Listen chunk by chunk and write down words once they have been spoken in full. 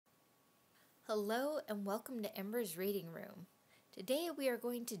Hello and welcome to Ember's Reading Room. Today we are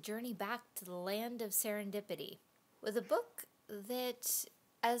going to journey back to the land of serendipity with a book that,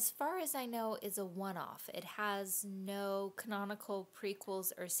 as far as I know, is a one-off. It has no canonical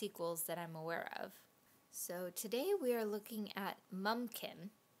prequels or sequels that I'm aware of. So today we are looking at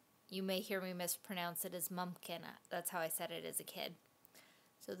Mumkin. You may hear me mispronounce it as Mumkin. That's how I said it as a kid.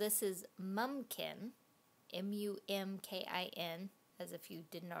 So this is Mumkin, M-U-M-K-I-N, as if you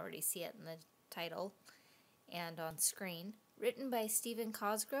didn't already see it in the title and on screen, written by Stephen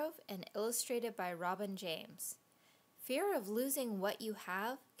Cosgrove and illustrated by Robin James. Fear of losing what you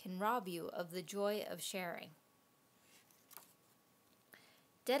have can rob you of the joy of sharing.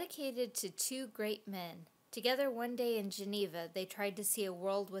 Dedicated to two great men, together one day in Geneva, they tried to see a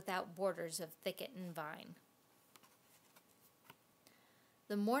world without borders of thicket and vine.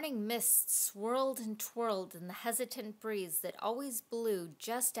 The morning mist swirled and twirled in the hesitant breeze that always blew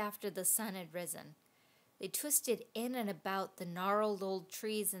just after the sun had risen. They twisted in and about the gnarled old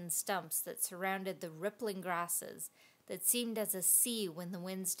trees and stumps that surrounded the rippling grasses that seemed as a sea when the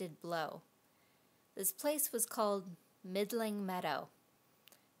winds did blow. This place was called Middling Meadow.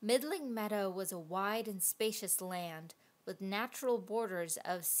 Middling Meadow was a wide and spacious land with natural borders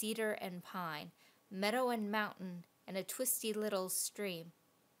of cedar and pine, meadow and mountain, and a twisty little stream.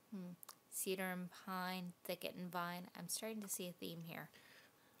 Cedar and pine, thicket and vine. I'm starting to see a theme here.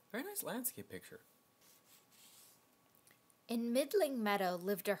 Very nice landscape picture. In Middling Meadow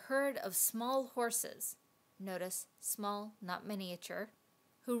lived a herd of small horses. Notice, small, not miniature.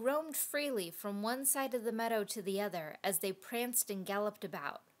 Who roamed freely from one side of the meadow to the other as they pranced and galloped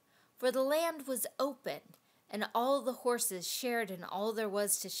about. For the land was open, and all the horses shared in all there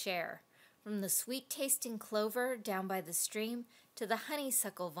was to share, from the sweet-tasting clover down by the stream to the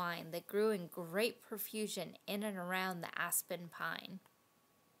honeysuckle vine that grew in great profusion in and around the aspen pine.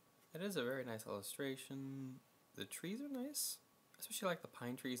 It is a very nice illustration. The trees are nice, especially like the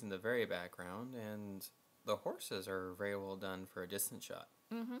pine trees in the very background, and the horses are very well done for a distant shot.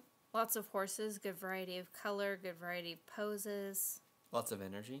 Lots of horses, good variety of color, good variety of poses. Lots of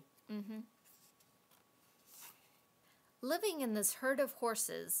energy. Living in this herd of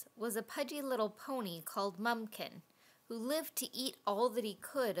horses was a pudgy little pony called Mumkin, who lived to eat all that he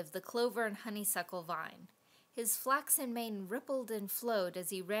could of the clover and honeysuckle vine. His flaxen mane rippled and flowed as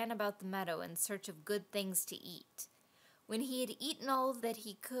he ran about the meadow in search of good things to eat. When he had eaten all that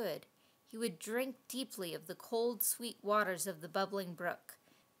he could, he would drink deeply of the cold, sweet waters of the bubbling brook,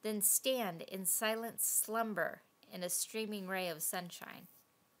 then stand in silent slumber in a streaming ray of sunshine.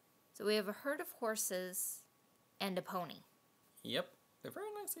 So we have a herd of horses and a pony. Yep, a very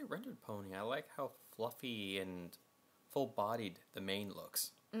nicely rendered pony. I like how fluffy and full-bodied the mane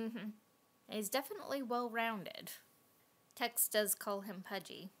looks. And he's definitely well-rounded. Text does call him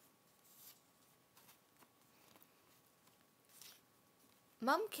pudgy.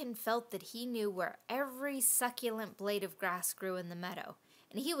 Mumkin felt that he knew where every succulent blade of grass grew in the meadow,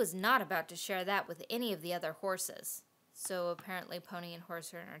 and he was not about to share that with any of the other horses. So apparently pony and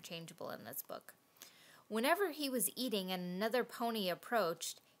horse are interchangeable in this book. Whenever he was eating and another pony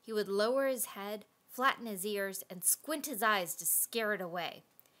approached, he would lower his head, flatten his ears, and squint his eyes to scare it away.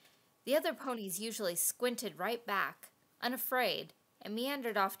 The other ponies usually squinted right back, unafraid, and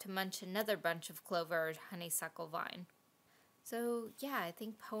meandered off to munch another bunch of clover or honeysuckle vine. So, yeah, I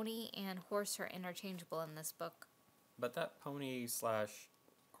think pony and horse are interchangeable in this book. But that pony/horse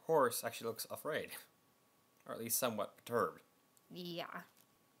actually looks afraid. Or at least somewhat perturbed. Yeah.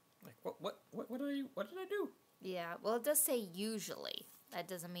 Like, what did I do? Yeah, well, it does say usually. That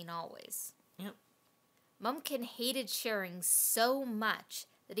doesn't mean always. Yep. Mumkin hated sharing so much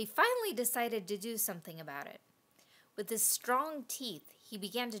that he finally decided to do something about it. With his strong teeth, he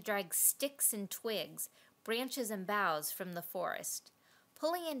began to drag sticks and twigs, branches and boughs from the forest.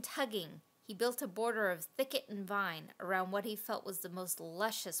 Pulling and tugging, he built a border of thicket and vine around what he felt was the most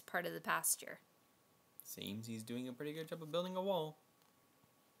luscious part of the pasture. Seems he's doing a pretty good job of building a wall.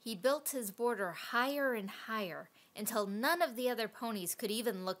 He built his border higher and higher until none of the other ponies could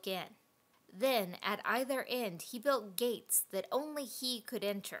even look in. Then, at either end, he built gates that only he could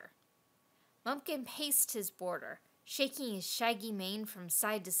enter. Mumkin paced his border, shaking his shaggy mane from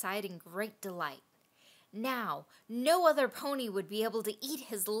side to side in great delight. Now, no other pony would be able to eat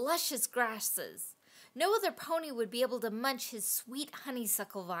his luscious grasses. No other pony would be able to munch his sweet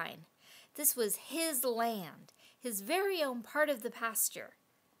honeysuckle vine. This was his land, his very own part of the pasture.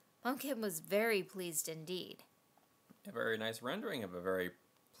 Mumkin was very pleased indeed. A very nice rendering of a very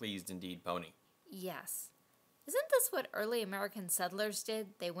pleased indeed pony. Yes. Isn't this what early American settlers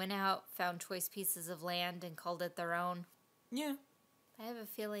did? They went out, found choice pieces of land, and called it their own? Yeah. I have a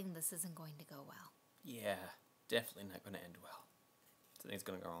feeling this isn't going to go well. Yeah, definitely not going to end well. Something's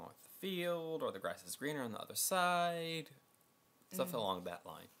going to go wrong with the field, or the grass is greener on the other side. Stuff along that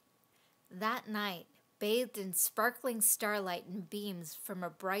line. That night, bathed in sparkling starlight and beams from a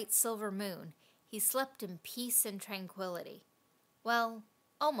bright silver moon, he slept in peace and tranquility. Well,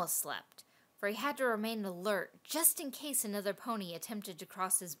 almost slept, for he had to remain alert just in case another pony attempted to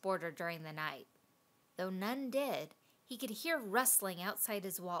cross his border during the night. Though none did, he could hear rustling outside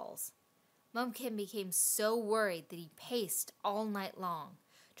his walls. Mumkin became so worried that he paced all night long,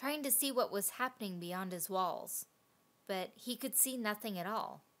 trying to see what was happening beyond his walls. But he could see nothing at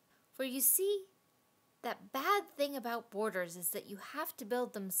all. For you see, that bad thing about borders is that you have to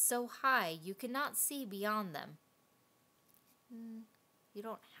build them so high you cannot see beyond them. You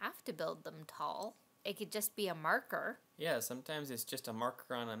don't have to build them tall. It could just be a marker. Yeah, sometimes it's just a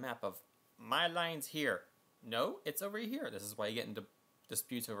marker on a map of, my line's here. No, it's over here. This is why you get into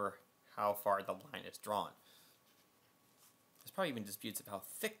disputes over how far the line is drawn. There's probably even disputes of how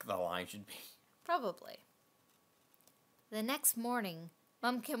thick the line should be. Probably. The next morning,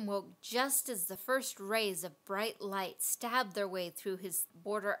 Mumkin woke just as the first rays of bright light stabbed their way through his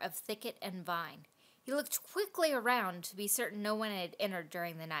border of thicket and vine. He looked quickly around to be certain no one had entered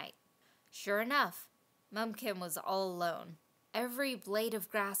during the night. Sure enough, Mumkin was all alone. Every blade of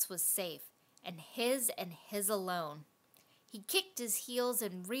grass was safe, and his alone. He kicked his heels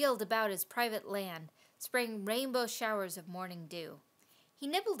and reeled about his private land, spraying rainbow showers of morning dew. He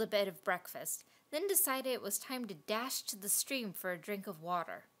nibbled a bit of breakfast, then decided it was time to dash to the stream for a drink of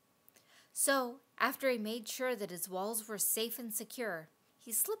water. So, after he made sure that his walls were safe and secure,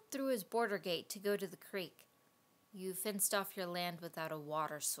 he slipped through his border gate to go to the creek. You fenced off your land without a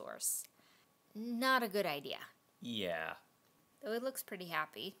water source. Not a good idea. Yeah. Though he looks pretty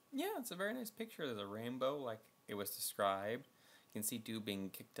happy. Yeah, it's a very nice picture. There's a rainbow like it was described. You can see dew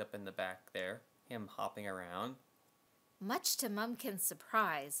being kicked up in the back there. Him hopping around. Much to Mumkin's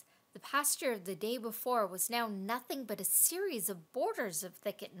surprise, the pasture of the day before was now nothing but a series of borders of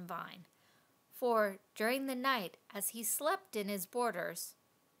thicket and vine. For during the night, as he slept in his borders,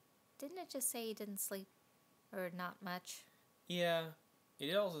 didn't it just say he didn't sleep? Or not much? Yeah, he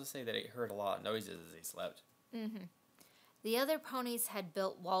did also say that he heard a lot of noises as he slept. The other ponies had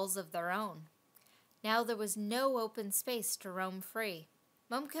built walls of their own. Now there was no open space to roam free.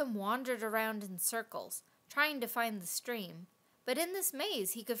 Mumkin wandered around in circles, trying to find the stream, but in this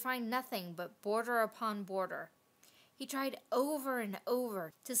maze he could find nothing but border upon border. He tried over and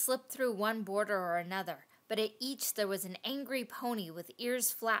over to slip through one border or another, but at each there was an angry pony with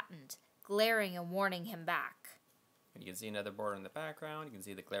ears flattened, glaring and warning him back. And you can see another border in the background, you can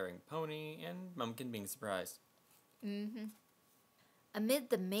see the glaring pony, and Mumkin being surprised.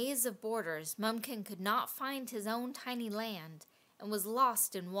 Amid the maze of borders, Mumkin could not find his own tiny land, and was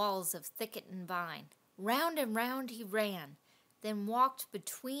lost in walls of thicket and vine. Round and round he ran, then walked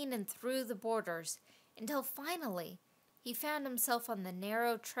between and through the borders, until finally he found himself on the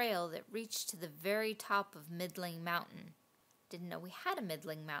narrow trail that reached to the very top of Middling Mountain. Didn't know we had a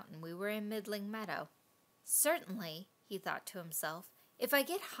Middling Mountain. We were in Middling Meadow. Certainly, he thought to himself, if I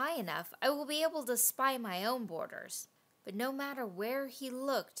get high enough, I will be able to spy my own borders. But no matter where he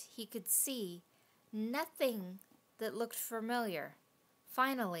looked, he could see nothing that looked familiar.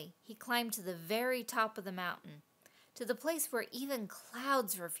 Finally, he climbed to the very top of the mountain, to the place where even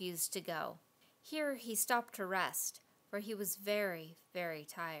clouds refused to go. Here he stopped to rest, for he was very, very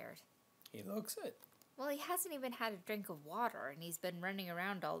tired. He looks it. Well, he hasn't even had a drink of water, and he's been running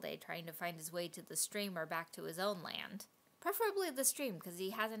around all day trying to find his way to the stream or back to his own land. Preferably the stream, because he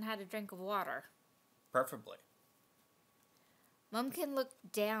hasn't had a drink of water. Preferably. Mumkin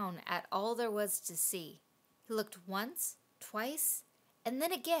looked down at all there was to see. He looked once, twice, and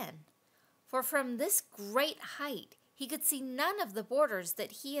then again. For from this great height, he could see none of the borders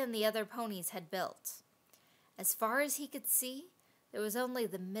that he and the other ponies had built. As far as he could see, there was only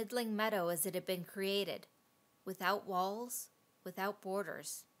the Middling Meadow as it had been created, without walls, without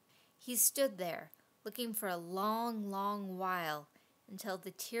borders. He stood there, looking for a long, long while, until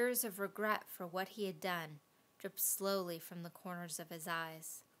the tears of regret for what he had done dripped slowly from the corners of his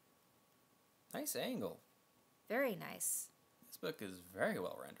eyes. Nice angle. Very nice. This book is very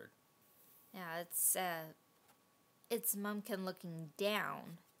well rendered. Yeah, it's Mumkin looking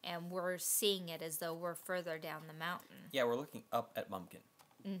down, and we're seeing it as though we're further down the mountain. Yeah, we're looking up at Mumkin.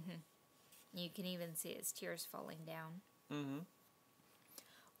 You can even see his tears falling down.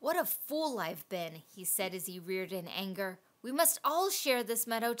 What a fool I've been, he said as he reared in anger. We must all share this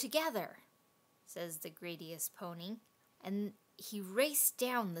meadow together, says the greediest pony. And he raced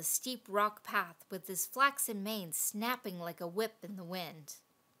down the steep rock path with his flaxen mane snapping like a whip in the wind.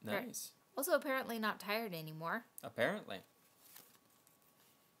 Nice. Also apparently not tired anymore. Apparently.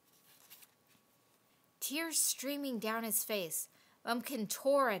 Tears streaming down his face, Mumkin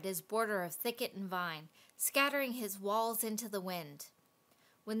tore at his border of thicket and vine, scattering his walls into the wind.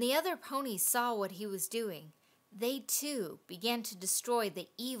 When the other ponies saw what he was doing, they too began to destroy the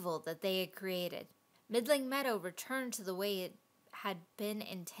evil that they had created. Middling Meadow returned to the way it had been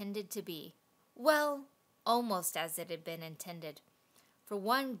intended to be. Well, almost as it had been intended. For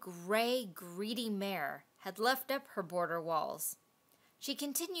one gray, greedy mare had left up her border walls. She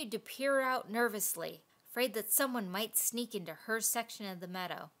continued to peer out nervously, afraid that someone might sneak into her section of the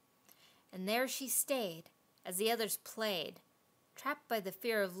meadow. And there she stayed, as the others played, trapped by the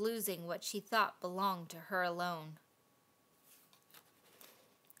fear of losing what she thought belonged to her alone.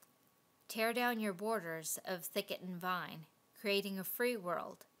 Tear down your borders of thicket and vine, creating a free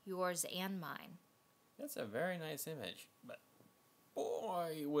world, yours and mine. That's a very nice image, but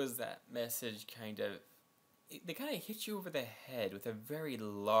boy, was that message they kind of hit you over the head with a very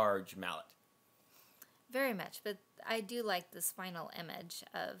large mallet. Very much, but I do like this final image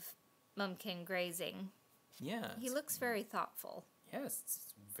of Mumkin grazing. Yeah. He looks very thoughtful. Yes,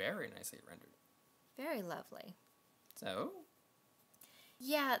 it's very nicely rendered. Very lovely. So?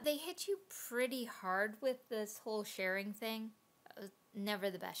 Yeah, they hit you pretty hard with this whole sharing thing. Never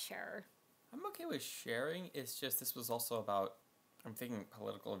the best sharer. I'm okay with sharing, it's just this was also about, I'm thinking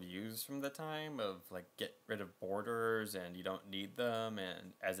political views from the time of, like, get rid of borders and you don't need them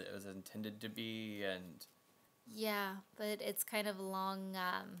and as it was intended to be and... Yeah, but it's kind of along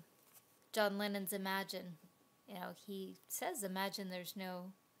John Lennon's Imagine. You know, he says, imagine there's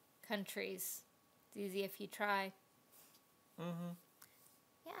no countries. It's easy if you try. Mm-hmm.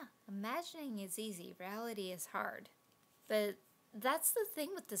 Yeah, imagining is easy. Reality is hard. But that's the thing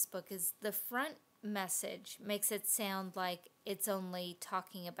with this book is the front message makes it sound like it's only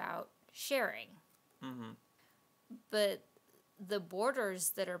talking about sharing. Mm-hmm. But the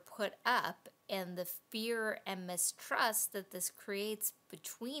borders that are put up and the fear and mistrust that this creates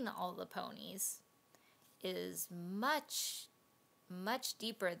between all the ponies is much, much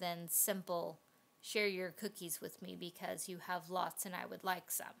deeper than simple share your cookies with me because you have lots and I would like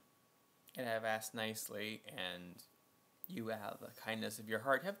some. And I've asked nicely and you have the kindness of your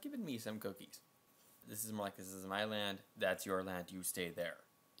heart have given me some cookies. This is more like, this is my land, that's your land, you stay there.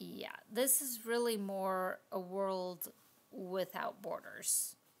 Yeah, this is really more a world without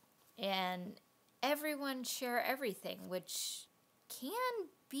borders. And everyone share everything, which can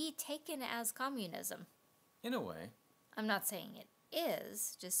be taken as communism. In a way. I'm not saying it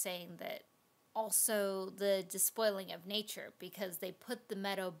is, just saying that also the despoiling of nature because they put the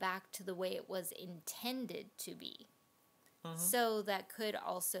meadow back to the way it was intended to be. Mm-hmm. So that could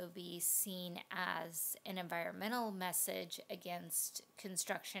also be seen as an environmental message against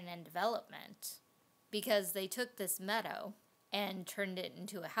construction and development because they took this meadow and turned it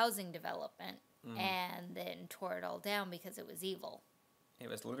into a housing development and then tore it all down because it was evil. It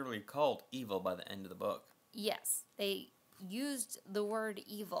was literally called evil by the end of the book. Yes, they used the word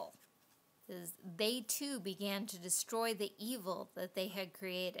evil. They too began to destroy the evil that they had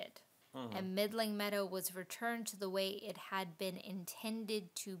created. Mm-hmm. And Middling Meadow was returned to the way it had been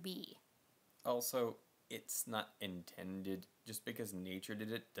intended to be. Also, it's not intended. Just because nature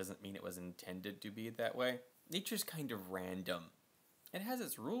did it doesn't mean it was intended to be that way. Nature's kind of random. It has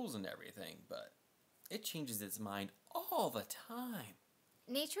its rules and everything, but it changes its mind all the time.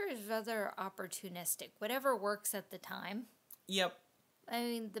 Nature is rather opportunistic. Whatever works at the time. Yep. I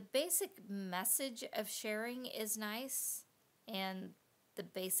mean, the basic message of sharing is nice, and the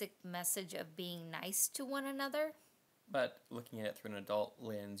basic message of being nice to one another. But looking at it through an adult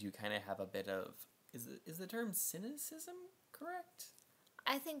lens, you kind of have a bit of... Is the term cynicism correct?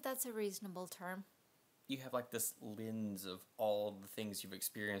 I think that's a reasonable term. You have like this lens of all the things you've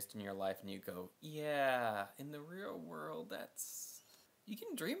experienced in your life, and you go, yeah, in the real world, that's... You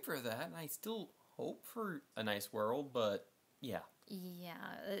can dream for that, and I still hope for a nice world, but yeah. Yeah,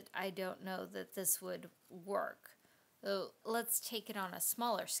 I don't know that this would work. So let's take it on a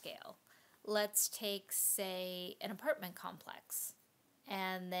smaller scale. Let's take, say, an apartment complex.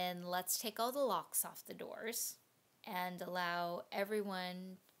 And then let's take all the locks off the doors and allow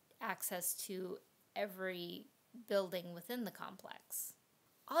everyone access to every building within the complex.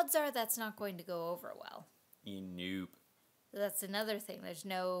 Odds are that's not going to go over well. Nope. That's another thing. There's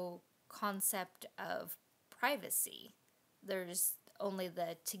no concept of privacy. There's only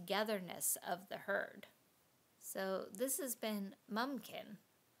the togetherness of the herd. So this has been Mumkin,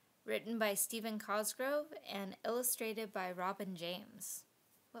 Written by Stephen Cosgrove and illustrated by Robin James.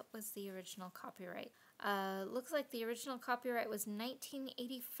 What was the original copyright? Looks like the original copyright was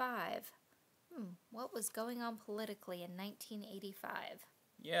 1985. What was going on politically in 1985?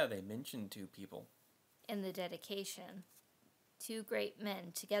 Yeah, they mentioned two people. In the dedication. Two great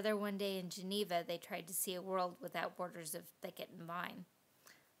men, together one day in Geneva, they tried to see a world without borders of thicket and vine.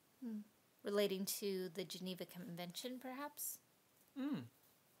 Relating to the Geneva Convention, perhaps?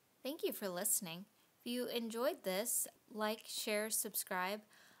 Thank you for listening. If you enjoyed this, like, share, subscribe.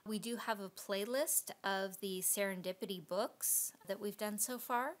 We do have a playlist of the Serendipity books that we've done so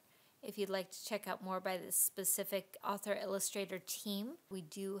far. If you'd like to check out more by the specific author-illustrator team, we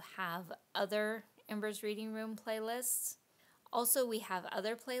do have other Ember's Reading Room playlists. Also, we have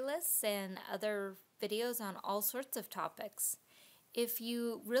other playlists and other videos on all sorts of topics. If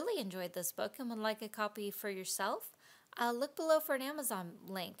you really enjoyed this book and would like a copy for yourself, look below for an Amazon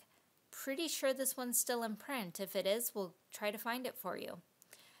link. Pretty sure this one's still in print. If it is, we'll try to find it for you.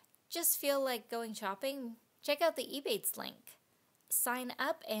 Just feel like going shopping? Check out the Ebates link. Sign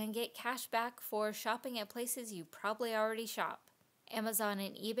up and get cash back for shopping at places you probably already shop. Amazon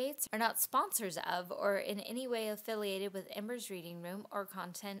and Ebates are not sponsors of or in any way affiliated with Ember's Reading Room or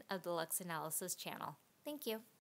content of the Lux Analysis channel. Thank you.